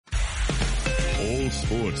All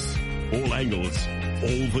sports, all angles,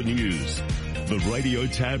 all the news. The Radio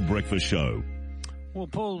Tab Breakfast Show. Well,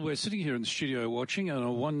 Paul, we're sitting here in the studio watching, and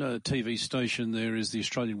on one TV station there is the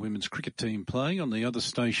Australian women's cricket team playing. On the other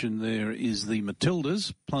station there is the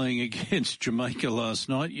Matildas playing against Jamaica last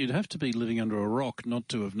night. You'd have to be living under a rock not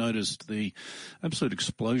to have noticed the absolute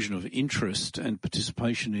explosion of interest and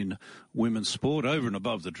participation in women's sport over and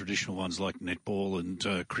above the traditional ones like netball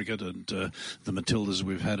and cricket and the Matildas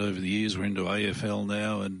we've had over the years. We're into AFL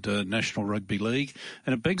now and National Rugby League.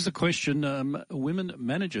 And it begs the question, women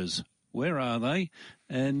managers, where are they,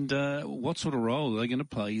 and what sort of role are they going to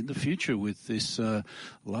play in the future with this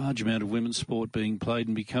large amount of women's sport being played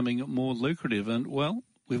and becoming more lucrative? And, well,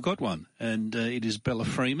 we've got one, and it is Bella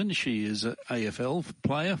Freeman. She is an AFL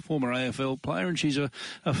player, former AFL player, and she's a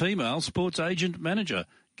female sports agent manager.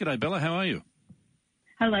 G'day, Bella. How are you?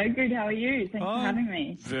 Hello, good. How are you? Thanks for having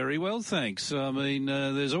me. Very well, thanks. I mean,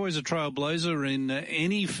 there's always a trailblazer in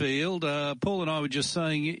any field. Paul and I were just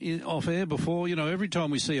saying off air before, you know, every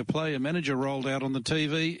time we see a player manager rolled out on the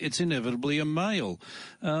TV, it's inevitably a male.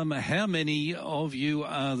 How many of you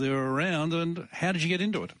are there around, and how did you get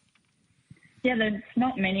into it? Yeah, there's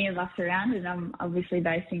not many of us around, and I'm obviously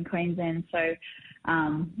based in Queensland, so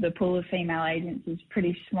the pool of female agents is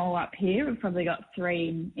pretty small up here. We've probably got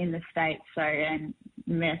 3 in the States, so, and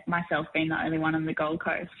myself being the only one on the Gold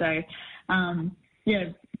Coast. So, yeah,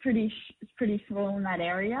 pretty small in that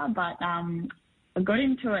area. But I got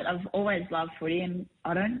into it. I've always loved footy, and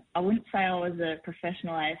I wouldn't say I was a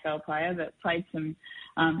professional AFL player, but played some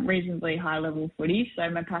reasonably high level footy. So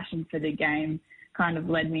my passion for the game kind of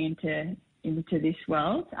led me into this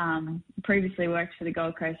world. Previously worked for the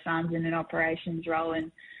Gold Coast Suns in an operations role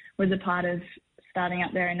and was a part of starting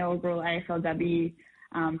up their inaugural AFLW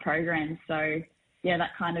program. So, yeah,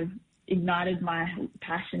 that kind of ignited my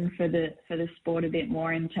passion for the sport a bit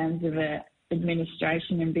more in terms of a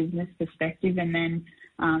administration and business perspective, and then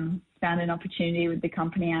found an opportunity with the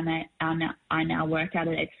company I now work at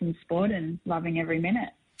Exxon Sport, and loving every minute.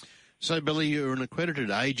 So, Billy, you're an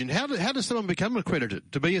accredited agent. How does someone become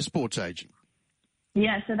accredited to be a sports agent?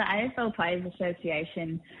 Yeah, so the AFL Players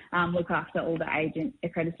Association look after all the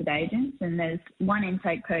accredited agents, and there's one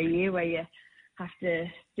intake per year where you have to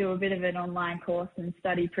do a bit of an online course and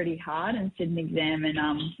study pretty hard and sit an exam and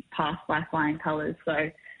pass by flying colours. So,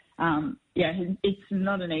 yeah, it's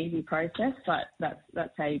not an easy process, but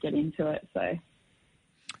that's how you get into it. So.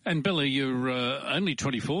 And Bella, you're only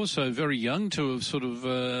 24, so very young to have sort of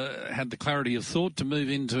had the clarity of thought to move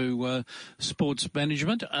into sports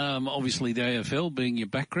management. Obviously, the AFL being your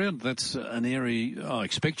background, that's an area I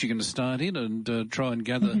expect you're going to start in and try and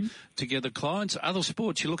gather together clients. Other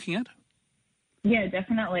sports you're looking at? Yeah,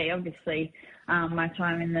 definitely. Obviously, my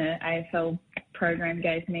time in the AFL program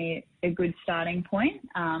gave me a good starting point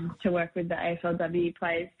to work with the AFLW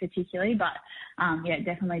players particularly, but yeah,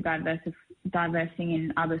 definitely diversing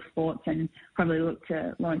in other sports, and probably look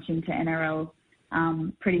to launch into NRL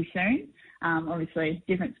pretty soon. Obviously,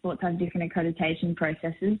 different sports have different accreditation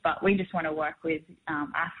processes, but we just want to work with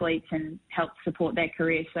athletes and help support their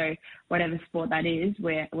career. So whatever sport that is,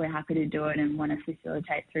 we're happy to do it and want to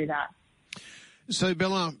facilitate through that. So,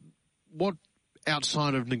 Bella, what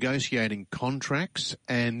outside of negotiating contracts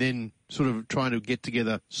and then sort of trying to get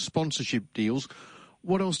together sponsorship deals,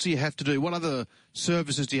 what else do you have to do? What other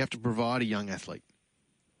services do you have to provide a young athlete?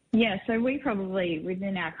 Yeah, so we probably,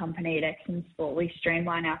 within our company at Exxon Sport, we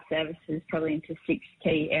streamline our services probably into 6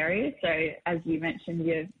 key areas. So as you mentioned,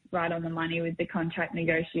 you're right on the money with the contract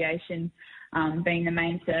negotiation being the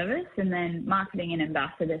main service, and then marketing and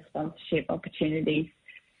ambassador sponsorship opportunities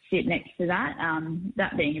sit next to that.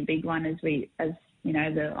 That being a big one as you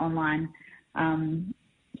know, the online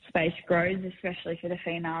space grows, especially for the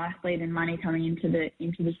female athlete, and money coming into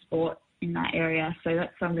the sport in that area. So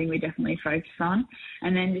that's something we definitely focus on.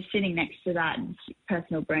 And then just sitting next to that,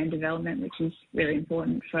 personal brand development, which is really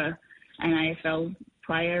important for an AFL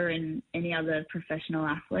player and any other professional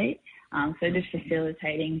athlete. So just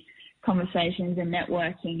facilitating conversations and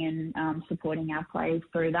networking and supporting our players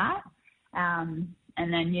through that.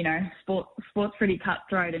 And then, you know, sport's pretty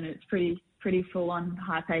cutthroat, and it's pretty full-on,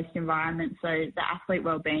 high-paced environment. So the athlete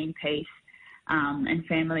wellbeing piece and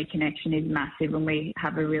family connection is massive, and we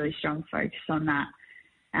have a really strong focus on that,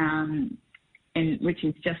 and which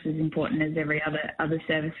is just as important as every other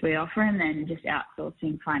service we offer. And then just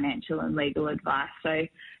outsourcing financial and legal advice. So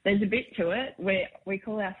there's a bit to it. We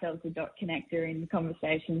call ourselves a dot connector in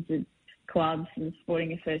conversations with clubs and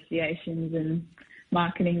sporting associations and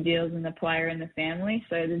marketing deals and the player and the family.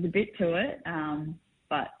 So there's a bit to it,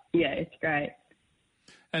 but yeah, it's great.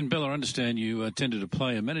 And Bella, I understand you attended a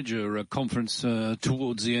player manager conference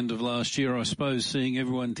towards the end of last year. I suppose seeing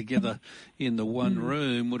everyone together in the one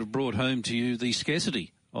room would have brought home to you the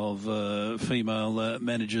scarcity of female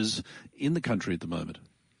managers in the country at the moment.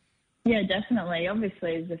 Yeah, definitely.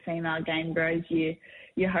 Obviously, as the female game grows, you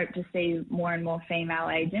hope to see more and more female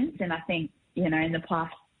agents. And I think, you know, in the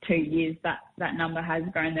past 2 years, that number has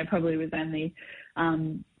grown. There probably was only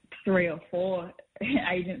 3 or 4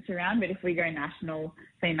 agents around, but if we go national,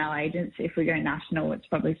 female agents, if we go national, it's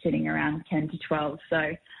probably sitting around 10 to 12.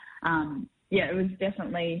 So, yeah, it was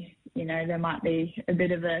definitely, you know, there might be a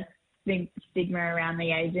bit of a stigma around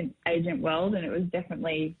the agent world, and it was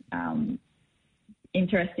definitely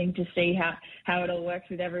interesting to see how it all works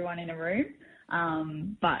with everyone in a room.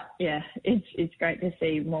 But yeah, it's great to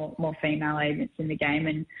see more female agents in the game,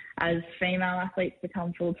 and as female athletes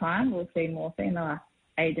become full time, we'll see more female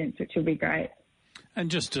agents, which will be great. And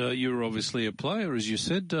just, you're obviously a player, as you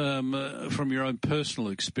said, from your own personal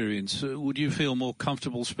experience. Would you feel more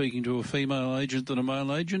comfortable speaking to a female agent than a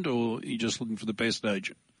male agent, or are you just looking for the best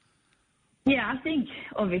agent? Yeah, I think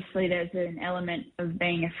obviously there's an element of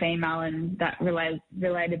being a female and that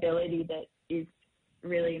relatability that is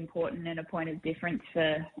really important and a point of difference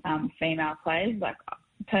for female players. Like,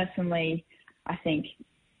 personally, I think,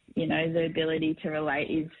 you know, the ability to relate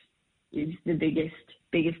is the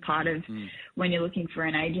biggest part of when you're looking for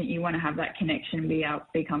an agent. You want to have that connection, be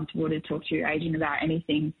comfortable to talk to your agent about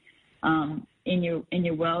anything in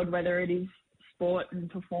your world, whether it is sport and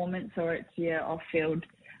performance or it's your off-field,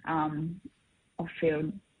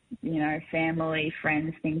 you know, family,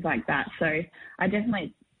 friends, things like that. So I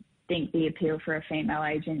definitely think the appeal for a female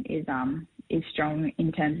agent is strong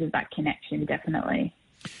in terms of that connection, definitely.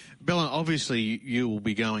 Bella, obviously you will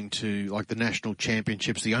be going to like the national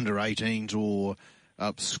championships, the under-18s or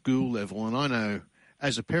school level. And I know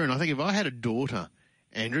as a parent, I think if I had a daughter,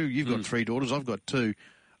 Andrew, you've got 3 daughters, I've got 2,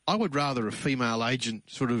 I would rather a female agent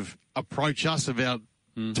sort of approach us about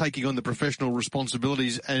taking on the professional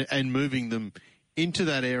responsibilities and moving them into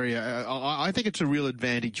that area. I think it's a real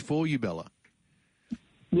advantage for you, Bella.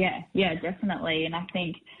 Yeah, definitely. And I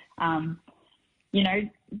think, you know,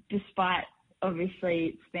 despite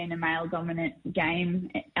obviously it's been a male-dominant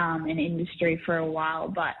game and industry for a while,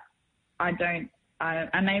 but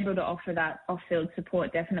I'm able to offer that off-field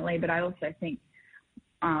support, definitely. But I also think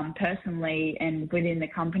personally and within the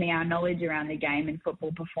company, our knowledge around the game and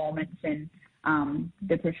football performance and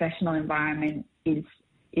the professional environment is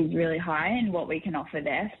really high and what we can offer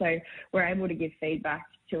there. So we're able to give feedback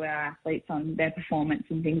to our athletes on their performance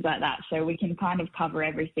and things like that. So we can kind of cover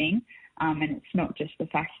everything. And it's not just the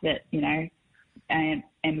fact that, you know, I'm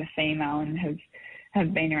a female and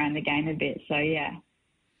have been around the game a bit. So, yeah.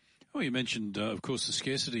 Well, you mentioned, of course, the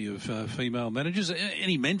scarcity of female managers.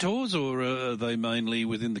 Any mentors, or are they mainly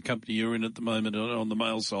within the company you're in at the moment on the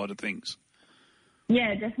male side of things?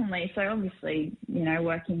 Yeah, definitely. So obviously, you know,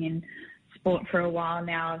 working in sport for a while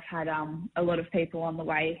now, I've had a lot of people on the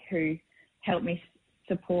way who help me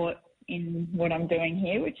support in what I'm doing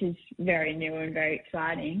here, which is very new and very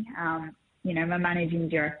exciting. You know, my managing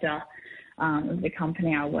director of the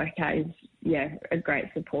company I work at is, a great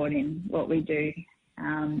support in what we do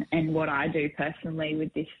and what I do personally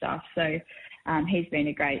with this stuff. So he's been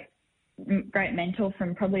a great mentor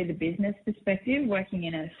from probably the business perspective. Working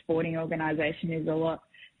in a sporting organisation is a lot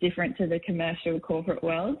different to the commercial corporate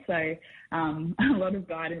world. So a lot of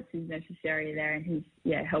guidance is necessary there, and he's,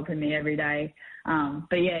 helping me every day.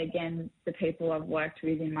 But again, the people I've worked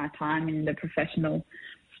with in my time in the professional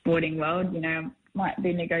sporting world, you know, might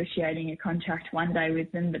be negotiating a contract one day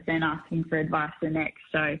with them, but then asking for advice the next.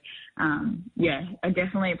 So, I'm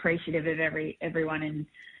definitely appreciative of everyone in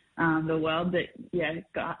the world that,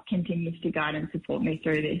 continues to guide and support me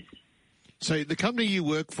through this. So the company you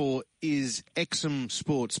work for is Exim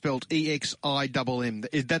Sports, spelled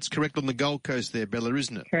EXIMM. That's correct on the Gold Coast there, Bella,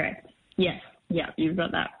 isn't it? Correct. Yes. Yeah, you've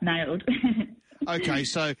got that nailed. Okay,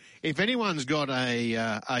 so if anyone's got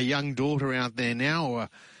a young daughter out there now, or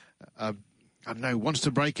I don't know, wants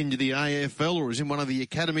to break into the AFL or is in one of the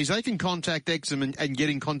academies, they can contact Exim and get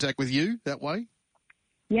in contact with you that way?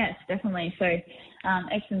 Yes, definitely. So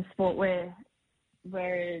Exim Sport,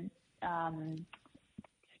 we're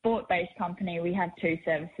sport-based company. We have 2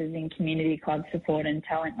 services in community club support and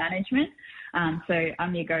talent management. So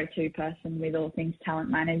I'm your go-to person with all things talent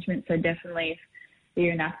management. So definitely if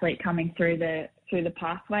you're an athlete coming through the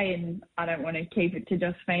pathway, and I don't want to keep it to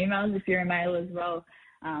just females, if you're a male as well,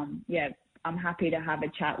 I'm happy to have a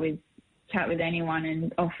chat with anyone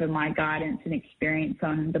and offer my guidance and experience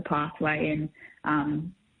on the pathway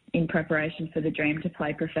and in preparation for the dream to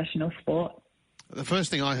play professional sport. The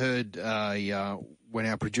first thing I heard when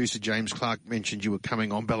our producer James Clark mentioned you were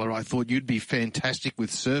coming on, Bella, I thought you'd be fantastic with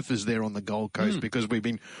surfers there on the Gold Coast because we've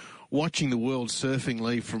been watching the World Surfing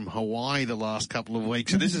League from Hawaii the last couple of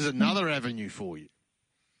weeks. So this is another avenue for you.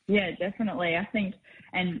 Yeah, definitely. I think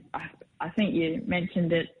you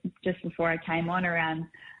mentioned it just before I came on around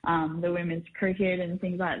the women's cricket and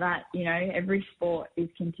things like that. You know, every sport is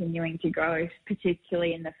continuing to grow,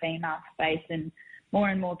 particularly in the female space, and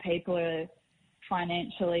more people are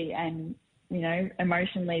financially and, you know,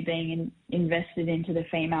 emotionally being invested into the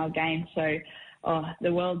female game. So,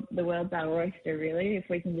 the world's our oyster, really. If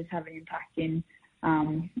we can just have an impact in,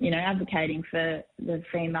 you know, advocating for the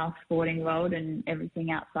female sporting world and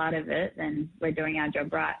everything outside of it, then we're doing our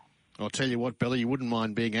job right. I'll tell you what, Bella, you wouldn't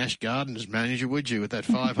mind being Ash Gardner's manager, would you, with that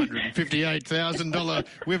 $558,000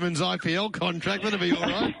 women's IPL contract? That'd be all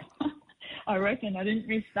right. I reckon. I didn't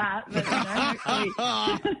miss that. But, you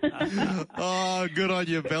know, oh, good on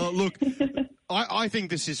you, Bella. Look, I think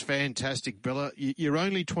this is fantastic, Bella. You're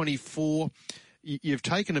only 24. You've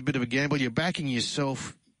taken a bit of a gamble. You're backing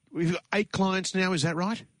yourself. We've got 8 clients now. Is that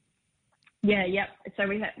right? Yeah, yep. So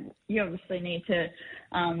you obviously need to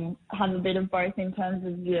have a bit of both in terms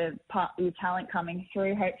of your talent coming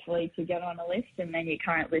through, hopefully, to get on a list, and then your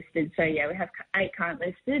current listed. So, yeah, we have 8 current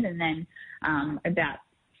listed, and then about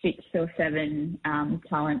 6 or 7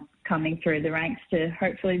 talent coming through the ranks to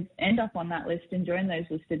hopefully end up on that list and join those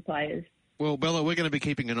listed players. Well, Bella, we're going to be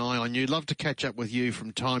keeping an eye on you. Love to catch up with you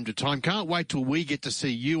from time to time. Can't wait till we get to see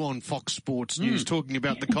you on Fox Sports News talking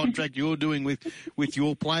about the contract you're doing with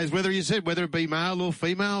your players. Whether it be male or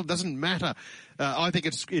female, doesn't matter. I think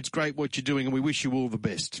it's great what you're doing, and we wish you all the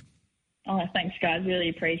best. Oh, thanks, guys. Really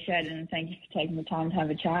appreciate it, and thank you for taking the time to have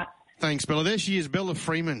a chat. Thanks, Bella. There she is, Bella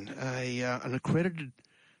Freeman, an accredited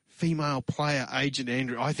female player agent,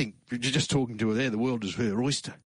 Andrew. I think, just talking to her there, the world is her oyster.